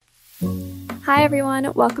Hi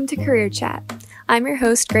everyone, welcome to Career Chat. I'm your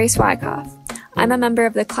host, Grace Wyckoff. I'm a member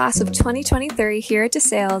of the class of 2023 here at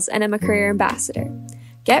DeSales and I'm a career ambassador.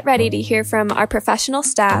 Get ready to hear from our professional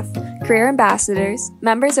staff, career ambassadors,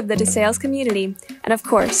 members of the DeSales community, and of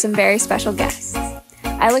course, some very special guests.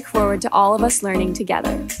 I look forward to all of us learning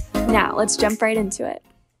together. Now, let's jump right into it.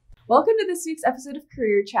 Welcome to this week's episode of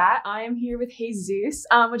Career Chat. I am here with Jesus.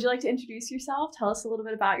 Would you like to introduce yourself? Tell us a little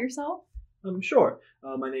bit about yourself. Sure.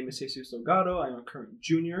 My name is Jesus Delgado. I'm a current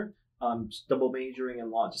junior. I'm double majoring in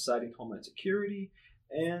law, deciding Homeland Security.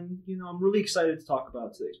 And, I'm really excited to talk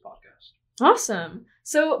about today's podcast. Awesome.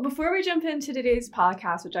 So before we jump into today's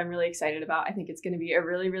podcast, which I'm really excited about, I think it's going to be a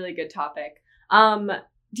really, really good topic. Do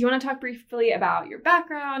you want to talk briefly about your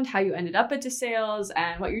background, how you ended up at DeSales,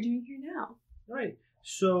 and what you're doing here now? Right.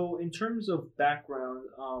 So in terms of background,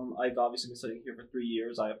 I've obviously been studying here for 3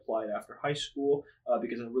 years. I applied after high school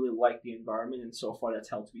because I really liked the environment, and so far that's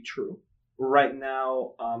held to be true. Right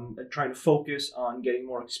now, I'm trying to focus on getting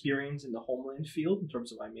more experience in the Homeland field in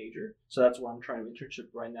terms of my major. So that's where I'm trying to internship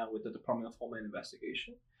right now with the Department of Homeland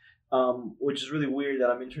Investigation, which is really weird that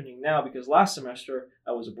I'm interning now because last semester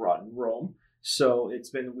I was abroad in Rome. So it's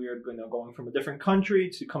been weird, going from a different country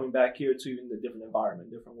to coming back here to even a different environment,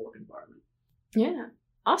 different work environment. Yeah,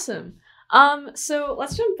 awesome. So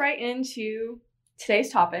let's jump right into today's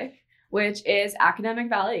topic, which is academic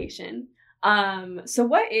validation. So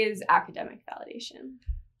what is academic validation?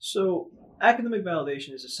 So academic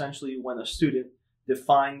validation is essentially when a student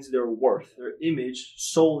defines their worth, their image,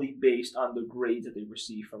 solely based on the grades that they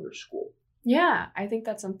receive from their school. Yeah, I think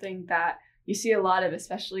that's something that you see a lot of,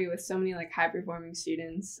 especially with so many high performing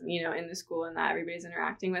students, in the school and that everybody's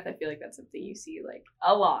interacting with. I feel like that's something you see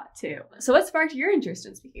a lot too. So what sparked your interest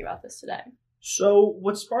in speaking about this today? So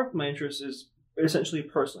what sparked my interest is essentially a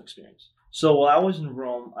personal experience. So while I was in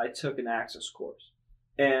Rome, I took an Access course.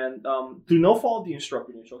 And through no fault of the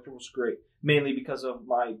instructor was great, mainly because of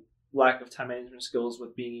my lack of time management skills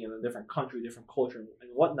with being in a different country, different culture and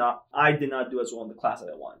whatnot. I did not do as well in the class that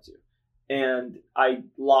I wanted to. And I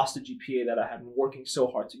lost the GPA that I had been working so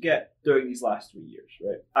hard to get during these last 3 years,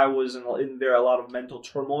 right? I was in there a lot of mental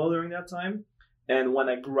turmoil during that time. And when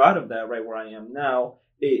I grew out of that, right where I am now,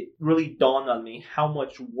 it really dawned on me how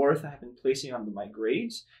much worth I have been placing on my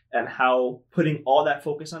grades and how putting all that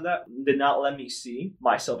focus on that did not let me see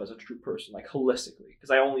myself as a true person, holistically,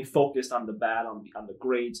 because I only focused on the bad, on the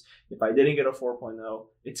grades. If I didn't get a 4.0,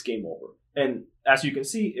 it's game over. And as you can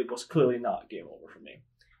see, it was clearly not game over for me.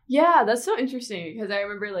 Yeah, that's so interesting because I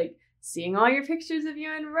remember seeing all your pictures of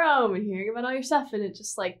you in Rome and hearing about all your stuff, and it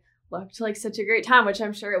just looked like such a great time, which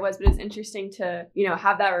I'm sure it was, but it's interesting to,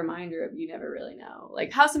 have that reminder of you never really know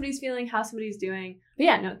how somebody's feeling, how somebody's doing. But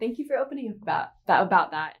yeah, no, thank you for opening up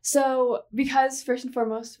about that. So because first and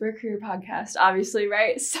foremost, we're a career podcast, obviously,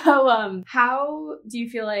 right? So how do you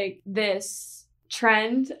feel like this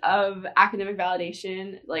trend of academic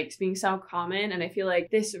validation being so common, and I feel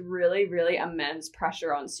like this really, really immense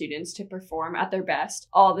pressure on students to perform at their best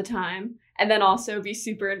all the time, and then also be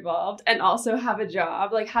super involved and also have a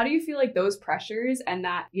job, how do you feel like those pressures and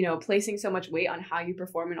that, placing so much weight on how you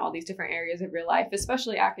perform in all these different areas of your life,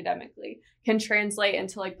 especially academically, can translate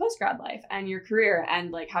into post-grad life and your career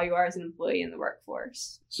and how you are as an employee in the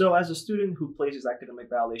workforce? So as a student who places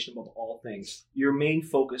academic validation above all things, your main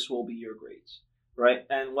focus will be your grades. Right.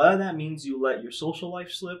 And whether that means you let your social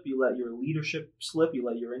life slip, you let your leadership slip, you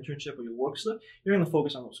let your internship or your work slip, you're going to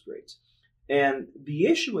focus on those grades. And the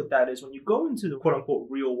issue with that is when you go into the quote unquote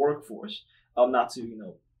real workforce, not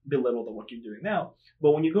to, belittle the work you're doing now,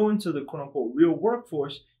 but when you go into the quote unquote real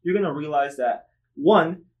workforce, you're going to realize that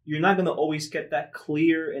one, you're not going to always get that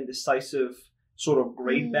clear and decisive sort of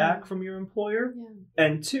grade back from your employer. Yeah.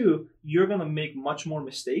 And two, you're going to make much more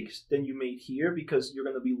mistakes than you made here because you're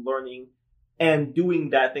going to be learning and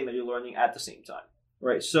doing that thing that you're learning at the same time,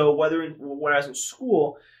 right? So whereas in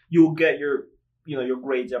school, you'll get your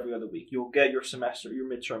grades every other week. You'll get your semester, your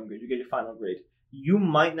midterm grade, you get your final grade. You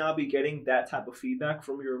might not be getting that type of feedback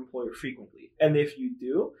from your employer frequently. And if you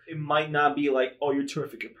do, it might not be oh, you're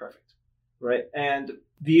terrific and perfect, right? And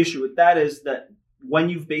the issue with that is that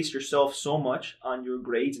when you've based yourself so much on your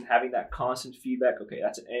grades and having that constant feedback, okay,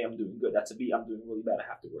 that's an A, I'm doing good. That's a B, I'm doing really bad. I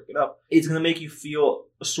have to work it up. It's going to make you feel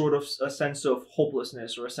a sense of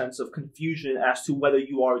hopelessness or a sense of confusion as to whether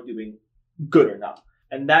you are doing good or not.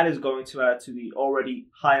 And that is going to add to the already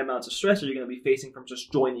high amounts of stress that you're going to be facing from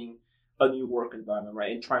just joining a new work environment,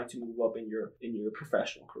 right? And trying to move up in your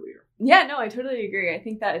professional career. Yeah, no, I totally agree. I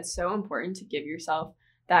think that it's so important to give yourself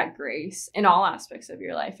that grace in all aspects of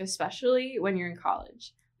your life, especially when you're in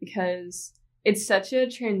college, because it's such a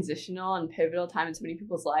transitional and pivotal time in so many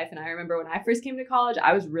people's life. And I remember when I first came to college,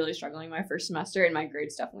 I was really struggling my first semester, and my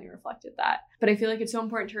grades definitely reflected that. But I feel like it's so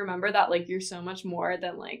important to remember that like you're so much more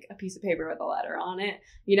than like a piece of paper with a letter on it,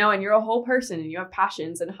 you know, and you're a whole person and you have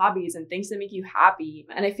passions and hobbies and things that make you happy.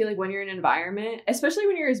 And I feel like when you're in an environment, especially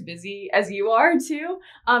when you're as busy as you are too,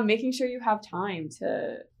 making sure you have time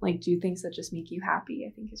to like do things that just make you happy,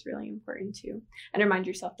 I think is really important too. And remind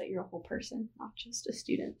yourself that you're a whole person, not just a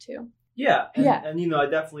student too. Yeah, and you know, I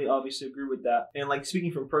definitely obviously agree with that. And like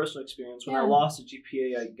speaking from personal experience, when I lost the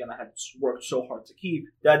GPA, I had worked so hard to keep.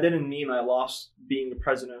 That didn't mean I lost being the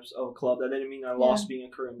president of a club. That didn't mean I lost being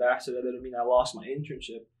a career ambassador. That didn't mean I lost my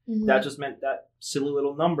internship. Mm-hmm. That just meant that silly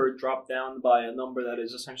little number dropped down by a number that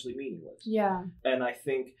is essentially meaningless. Yeah. And I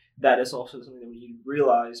think that is also something that we need to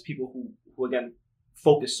realize. People who again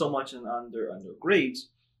focus so much on their grades,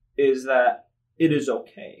 is that it is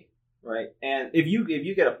okay. Right. And if you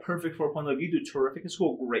get a perfect 4.0, if you do terrific in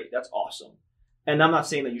school, great. That's awesome. And I'm not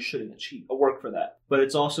saying that you shouldn't achieve or work for that. But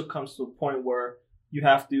it also comes to a point where you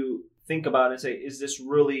have to think about it and say, is this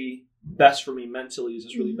really best for me mentally? Is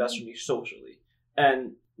this really best for me socially?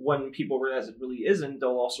 And when people realize it really isn't, they'll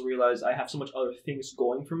also realize I have so much other things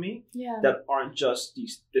going for me that aren't just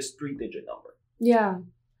this 3-digit number. Yeah.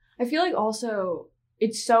 I feel like also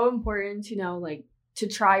it's so important to know, like, to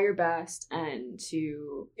try your best and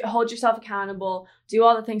to hold yourself accountable, do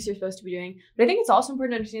all the things you're supposed to be doing. But I think it's also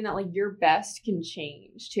important to understand that like your best can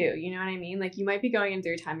change too. You know what I mean? Like you might be going into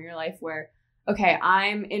a time in your life where, okay,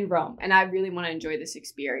 I'm in Rome and I really want to enjoy this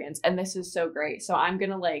experience and this is so great. So I'm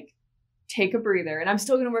going to like take a breather and I'm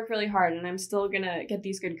still going to work really hard and I'm still going to get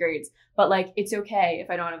these good grades. But like, it's okay if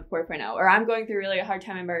I don't have a 4.0, or I'm going through really a hard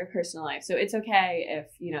time in my personal life. So it's okay if,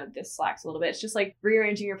 you know, this slacks a little bit. It's just like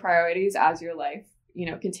rearranging your priorities as your life, you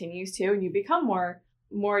know, continues to, and you become more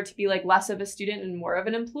to be like less of a student and more of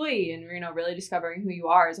an employee, and, you know, really discovering who you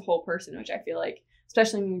are as a whole person, which I feel like,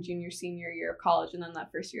 especially in your junior, senior year of college, and then that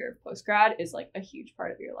first year of post-grad is like a huge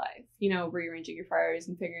part of your life, you know, rearranging your priorities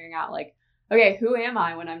and figuring out like, okay, who am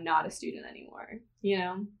I when I'm not a student anymore, you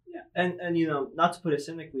know? Yeah. And you know, not to put it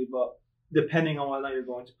cynically, but depending on whether you're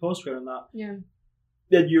going to post-grad or not,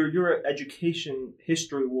 that your education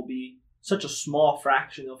history will be such a small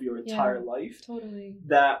fraction of your entire life,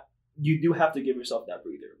 that you do have to give yourself that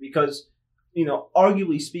breather, because, you know,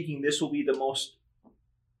 arguably speaking, this will be the most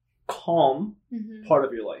calm part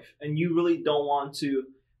of your life, and you really don't want to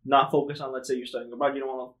not focus on, let's say you're studying abroad, you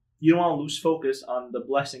don't want to lose focus on the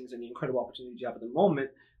blessings and the incredible opportunities you have at the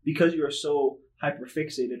moment, because you're so hyper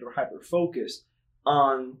fixated or hyper focused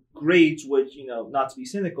on grades, which, you know, not to be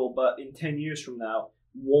cynical, but in 10 years from now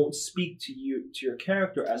won't speak to your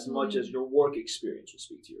character as much as your work experience will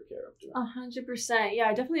speak to your character. 100%. Yeah,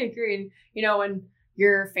 I definitely agree. And, you know, when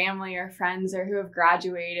your family or friends or who have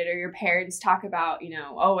graduated or your parents talk about, you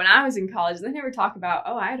know, oh, when I was in college, they never talk about,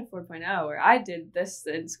 oh, I had a 4.0 or I did this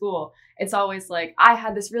in school. It's always like, I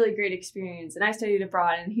had this really great experience and I studied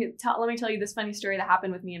abroad, and let me tell you this funny story that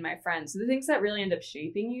happened with me and my friends. So the things that really end up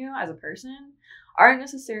shaping you as a person aren't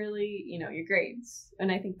necessarily, you know, your grades.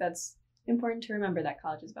 And I think that's important to remember, that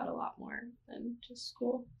college is about a lot more than just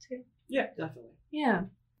school too. Yeah, definitely. Yeah.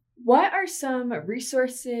 What are some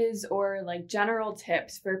resources or like general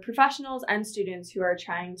tips for professionals and students who are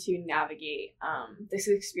trying to navigate this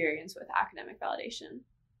experience with academic validation?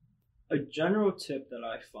 A general tip that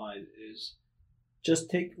I find is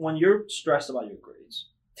just when you're stressed about your grades,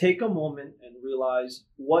 take a moment and realize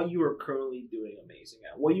what you are currently doing amazing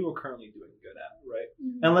at, what you are currently doing good at, right?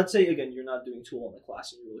 Mm-hmm. And let's say, again, you're not doing too well in the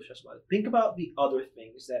class and you're really stressed about it. Think about the other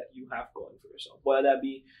things that you have going for yourself, whether that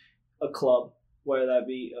be a club, whether that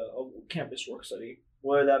be a campus work study,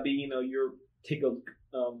 whether that be, you know, take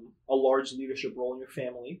a large leadership role in your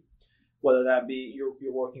family, whether that be you're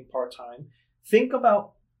working part-time. Think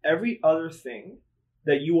about every other thing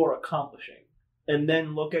that you are accomplishing, and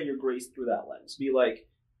then look at your grades through that lens. Be like,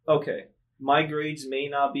 okay, my grades may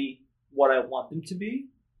not be what I want them to be,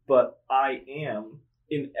 but I am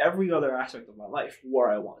in every other aspect of my life where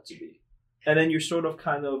I want it to be. And then you're sort of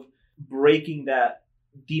kind of breaking that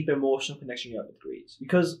deep emotional connection you have with grades.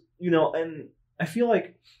 Because, you know, and I feel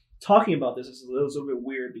like talking about this is a little bit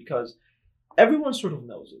weird, because everyone sort of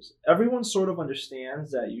knows this. Everyone sort of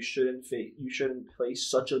understands that you shouldn't place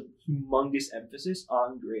such a humongous emphasis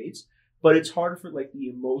on grades. But it's hard for like the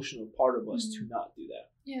emotional part of us to not do that.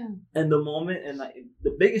 Yeah. And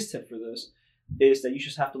the biggest tip for this is that you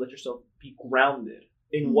just have to let yourself be grounded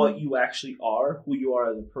in what you actually are, who you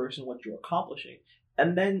are as a person, what you're accomplishing.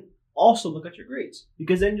 And then also look at your grades,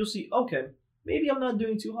 because then you'll see, okay, maybe I'm not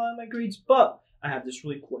doing too high on my grades, but I have this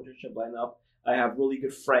really cool internship lined up. I have really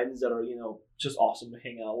good friends that are, just awesome to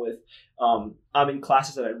hang out with. I'm in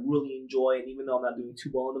classes that I really enjoy, and even though I'm not doing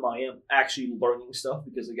too well in them, I am actually learning stuff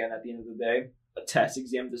because, again, at the end of the day, a test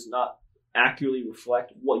exam does not accurately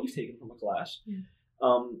reflect what you've taken from a class.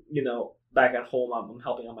 Back at home, I'm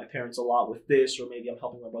helping out my parents a lot with this, or maybe I'm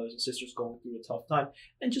helping my brothers and sisters going through a tough time,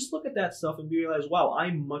 and just look at that stuff and realize, wow,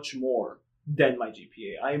 I'm much more than my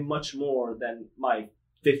GPA. I'm much more than my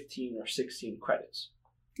 15 or 16 credits.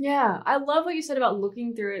 Yeah, I love what you said about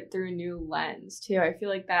looking through it through a new lens too. I feel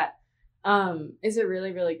like that is a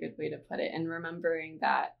really, really good way to put it, and remembering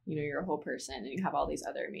that, you're a whole person and you have all these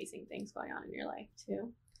other amazing things going on in your life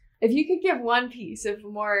too. If you could give one piece of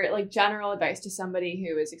more like general advice to somebody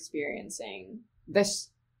who is experiencing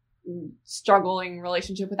this struggling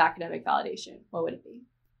relationship with academic validation, what would it be?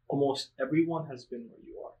 Almost everyone has been where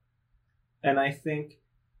you are. And I think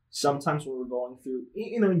sometimes when we're going through,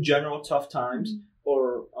 in general, tough times,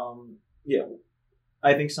 or,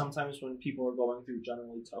 I think sometimes when people are going through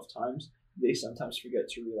generally tough times, they sometimes forget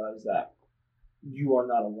to realize that you are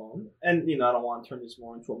not alone. And, I don't want to turn this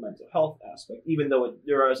more into a mental health aspect, even though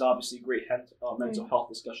there is obviously great mental health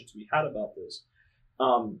discussions to be had about this.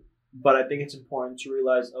 But I think it's important to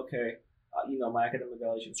realize, okay, my academic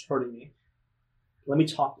evaluation is hurting me. Let me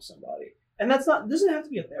talk to somebody. And doesn't have to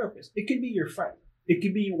be a therapist. It could be your friend. It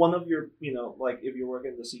could be one of your, like if you work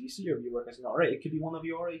in the CDC or if you work as an RA, it could be one of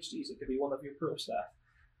your RHDs. It could be one of your pro staff.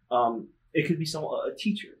 It could be a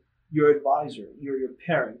teacher, your advisor, your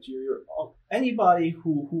parent, your anybody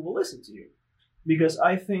who will listen to you. Because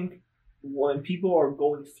I think when people are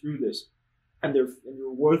going through this and they're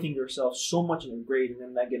working themselves so much in a grade, and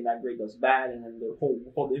then that grade does bad, and then their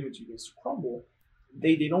whole image begins to crumble,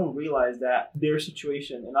 they don't realize that their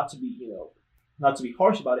situation, and not to be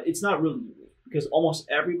harsh about it, it's not really unique. Because almost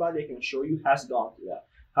everybody, I can assure you, has gone through that.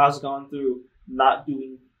 Has gone through not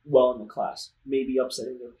doing well in the class, maybe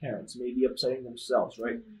upsetting their parents, maybe upsetting themselves,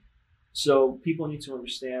 right? So people need to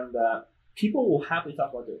understand that people will happily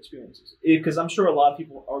talk about their experiences, because I'm sure a lot of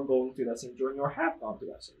people are going through that same journey or have gone through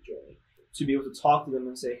that same journey. To be able to talk to them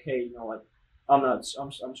and say, hey, I'm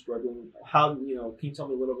struggling. How, can you tell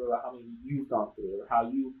me a little bit about how many you've gone through, or how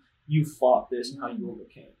you fought this and how you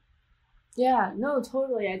overcame? Yeah, no,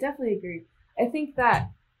 totally. I definitely agree. I think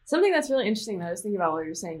that something that's really interesting that I was thinking about while you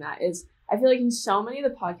were saying that is, I feel like in so many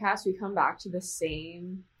of the podcasts, we come back to the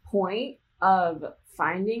same point of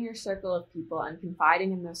finding your circle of people and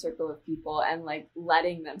confiding in those circle of people and like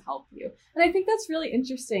letting them help you. And I think that's really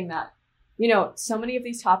interesting that, so many of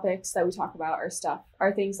these topics that we talk about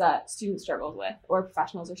are things that students struggle with or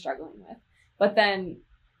professionals are struggling with. But then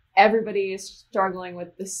everybody is struggling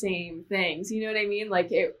with the same things. You know what I mean?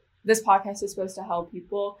 Like this podcast is supposed to help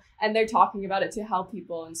people, and they're talking about it to help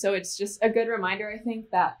people. And so it's just a good reminder, I think,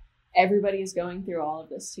 that everybody is going through all of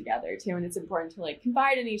this together too. And it's important to like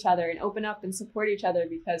confide in each other and open up and support each other,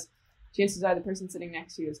 because chances are the person sitting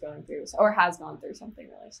next to you is going through or has gone through something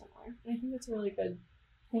really similar. And I think that's a really good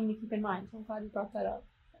thing to keep in mind. So I'm glad you brought that up.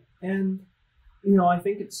 And, I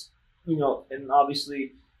think it's, and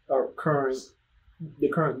obviously the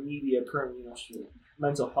current media,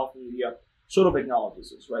 mental health media sort of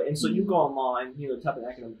acknowledges this, right? And so you go online, type in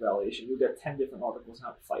academic validation, you'll get 10 different articles on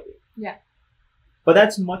how to fight it. Yeah. But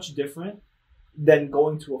that's much different than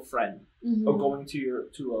going to a friend or going to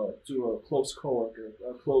a close coworker,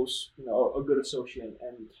 a close, a good associate,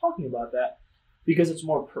 and talking about that, because it's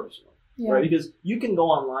more personal, right? Because you can go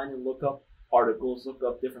online and look up articles, look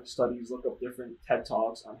up different studies, look up different TED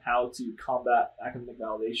Talks on how to combat academic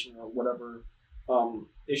validation or whatever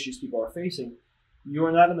issues people are facing.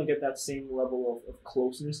 You're not going to get that same level of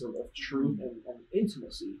closeness, of truth and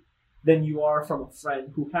intimacy than you are from a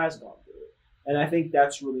friend who has gone through it. And I think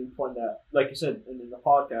that's really important that, like you said in the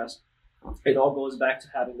podcast, it all goes back to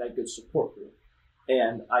having that good support group.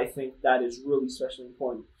 And I think that is really especially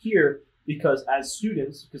important here, because as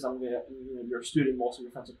students, because you're a student, most of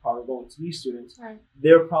your friends are probably going to be students, right.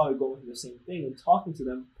 They're probably going through the same thing, and talking to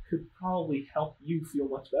them could probably help you feel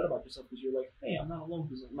much better about yourself, because you're like, hey, I'm not alone,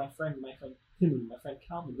 because my friend Timmy, my friend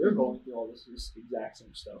Calvin, they're going through all this exact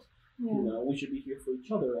same stuff. Yeah. We should be here for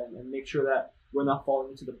each other and make sure that we're not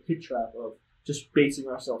falling into the pit trap of just basing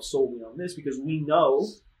ourselves solely on this, because we know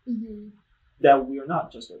that we are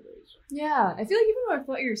not just our grades. Yeah, I feel like even with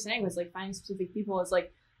what you're saying was like finding specific people is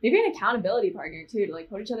like maybe an accountability partner too, to like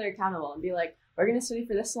hold each other accountable and be like, we're going to study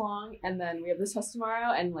for this long, and then we have this test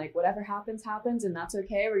tomorrow, and like whatever happens, and that's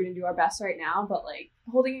okay. We're going to do our best right now, but like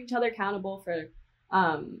holding each other accountable for,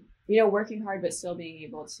 working hard, but still being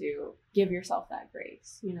able to give yourself that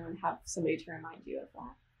grace, and have somebody to remind you of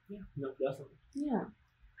that. Yeah, no, definitely. Yeah.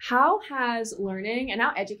 How has learning and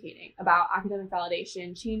now educating about academic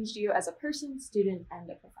validation changed you as a person, student, and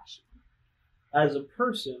a professional? As a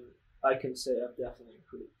person, I can say I've definitely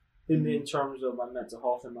improved in terms of my mental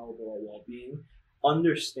health and my overall well-being.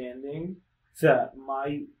 Understanding that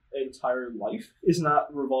my entire life is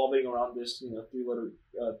not revolving around this,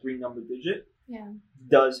 three number digit. Yeah.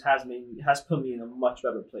 Has put me in a much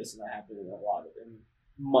better place than I have been in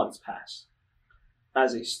months past.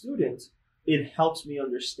 As a student, it helps me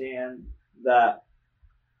understand that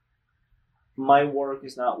my work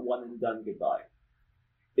is not one and done goodbye.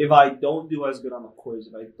 If I don't do as good on a quiz,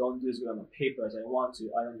 if I don't do as good on a paper as I want to,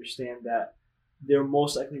 I understand that there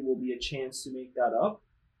most likely will be a chance to make that up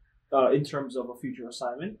in terms of a future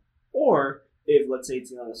assignment. Or if, let's say,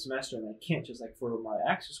 it's another semester and I can't, just like for my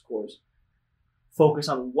Access course, focus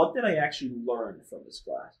on what did I actually learn from this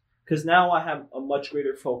class. Because now I have a much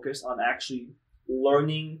greater focus on actually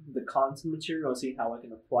learning the content material and seeing how I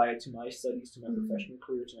can apply it to my studies, to my professional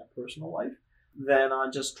career, to my personal life, than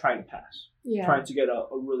on just trying to pass, trying to get a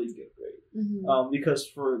really good grade. Because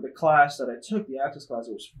for the class that I took, the Access class,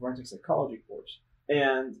 it was a forensic psychology course.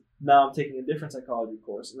 And now I'm taking a different psychology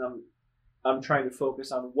course, and I'm trying to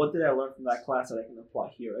focus on what did I learn from that class that I can apply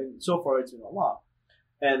here. And so far, it's been a lot.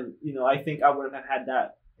 And, I think I wouldn't have had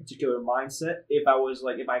that particular mindset if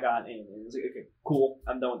I got an A and it was like, okay, cool,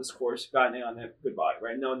 I'm done with this course, got an A on it, goodbye,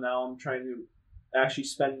 right? No, now I'm trying to actually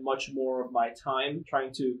spend much more of my time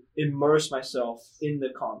trying to immerse myself in the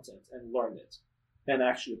content and learn it and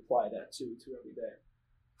actually apply that to every day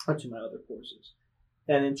or to my other courses.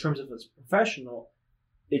 And in terms of as a professional,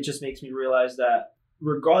 it just makes me realize that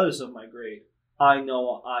regardless of my grade, I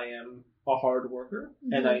know I am a hard worker,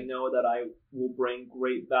 and I know that I will bring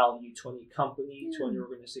great value to any company, to any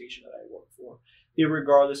organization that I work for.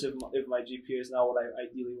 Irregardless if my GPA is not what I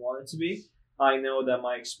ideally want it to be, I know that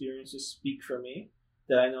my experiences speak for me,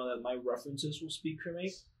 that I know that my references will speak for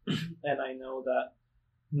me, and I know that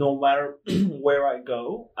no matter where I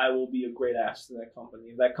go, I will be a great asset to that company.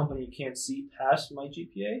 If that company can't see past my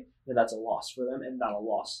GPA, then that's a loss for them and not a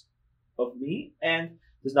loss of me, and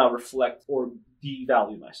does not reflect or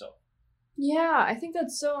devalue myself. Yeah, I think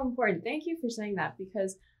that's so important. Thank you for saying that,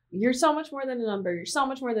 because you're so much more than a number. You're so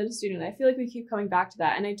much more than a student. I feel like we keep coming back to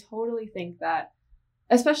that. And I totally think that,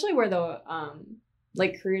 especially where the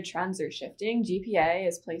career trends are shifting, GPA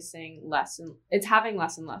is it's having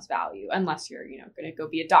less and less value unless you're, going to go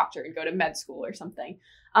be a doctor and go to med school or something.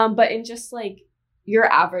 But in just like your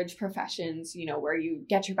average professions, where you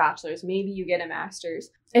get your bachelor's, maybe you get a master's,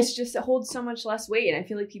 it holds so much less weight. And I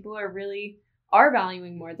feel like people are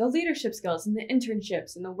valuing more the leadership skills and the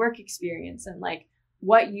internships and the work experience and like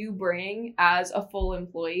what you bring as a full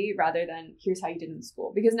employee rather than here's how you did in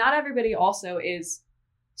school. Because not everybody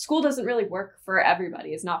school doesn't really work for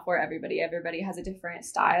everybody. It's not for everybody. Everybody has a different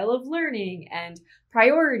style of learning and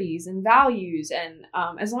priorities and values. And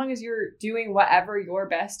as long as you're doing whatever your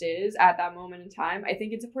best is at that moment in time, I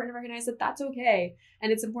think it's important to recognize that that's okay.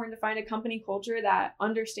 And it's important to find a company culture that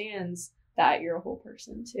understands that you're a whole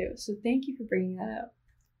person too. So thank you for bringing that up.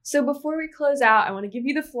 So before we close out, I want to give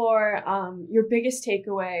you the floor. Your biggest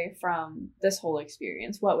takeaway from this whole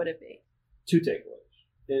experience, what would it be? 2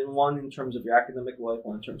 takeaways. One in terms of your academic life,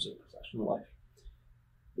 one in terms of your professional life.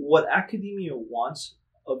 What academia wants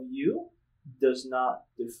of you does not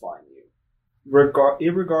define you.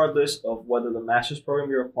 Irregardless of whether the master's program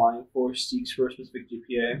you're applying for seeks for a specific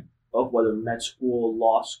GPA, of whether med school,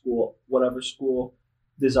 law school, whatever school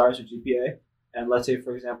desires a GPA, and let's say,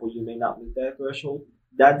 for example, you may not meet that threshold,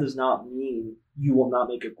 that does not mean you will not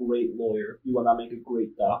make a great lawyer, you will not make a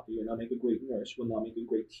great doctor, you will not make a great nurse, you will not make a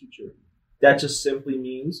great teacher. That just simply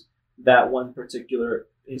means that one particular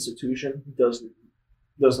institution does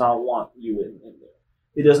not want you in there.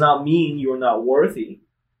 It does not mean you are not worthy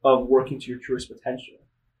of working to your truest potential.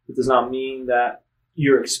 It does not mean that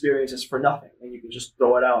your experience is for nothing and you can just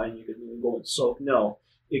throw it out and you can go and soak. No.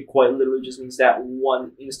 It quite literally just means that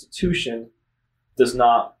one institution does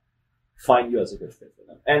not find you as a good fit for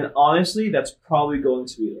them. And honestly, that's probably going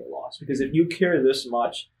to be their loss. Because if you care this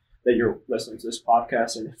much that you're listening to this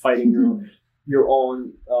podcast and fighting your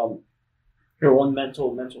own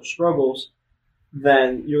mental struggles,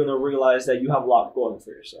 then you're going to realize that you have a lot going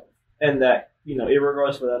for yourself. And that,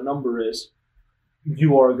 irregardless of what that number is,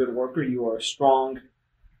 you are a good worker, you are a strong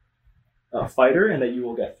fighter, and that you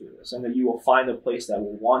will get through this, and that you will find a place that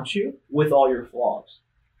will want you with all your flaws.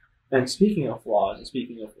 And speaking of flaws, and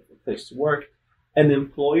speaking of a place to work, an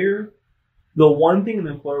employer, the one thing an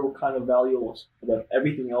employer will kind of value almost above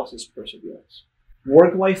everything else is perseverance.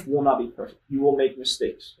 Work life will not be perfect. You will make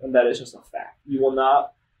mistakes, and that is just a fact. You will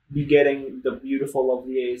not be getting the beautiful,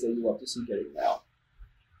 lovely A's that you love to see getting now.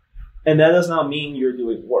 And that does not mean you're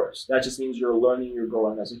doing worse. That just means you're learning, you're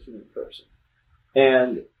growing as a human person.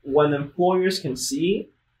 And when employers can see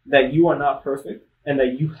that you are not perfect and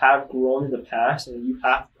that you have grown in the past and you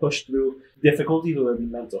have pushed through difficulties, whether it be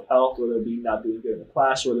mental health, whether it be not doing good in the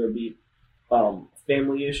class, whether it be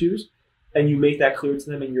family issues, and you make that clear to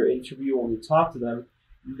them in your interview when you talk to them,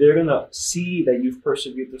 they're going to see that you've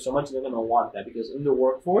persevered through so much, and they're going to want that. Because in the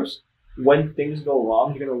workforce, when things go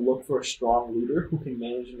wrong, you're going to look for a strong leader who can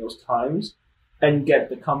manage in those times and get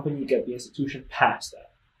the company, get the institution past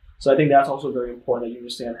that. So I think that's also very important, that you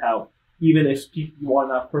understand how even if you are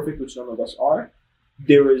not perfect, which none of us are,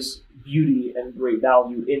 there is beauty and great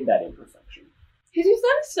value in that imperfection. Jesus,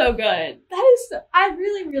 that is so good. I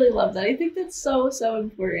really, really love that. I think that's so, so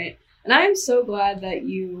important. And I am so glad that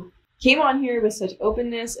you came on here with such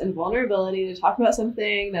openness and vulnerability to talk about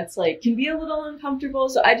something that's like can be a little uncomfortable.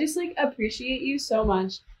 So I just like appreciate you so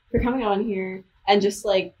much for coming on here and just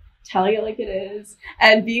like telling it like it is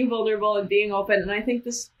and being vulnerable and being open. And I think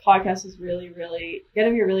this podcast is really, really going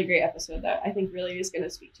to be a really great episode that I think really is going to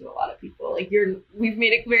speak to a lot of people. Like we've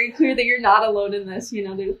made it very clear that you're not alone in this, you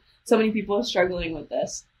know, there's so many people struggling with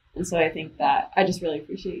this. And so I think that I just really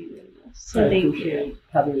appreciate you doing this. So I appreciate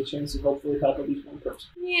having the chance to hopefully help at least one person.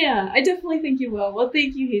 Yeah, I definitely think you will. Well,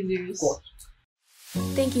 thank you, Jesus. Of course.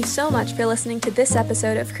 Thank you so much for listening to this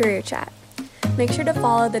episode of Career Chat. Make sure to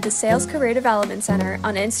follow the DeSales Career Development Center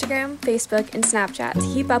on Instagram, Facebook, and Snapchat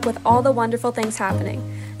to keep up with all the wonderful things happening,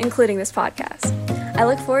 including this podcast. I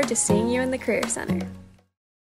look forward to seeing you in the Career Center.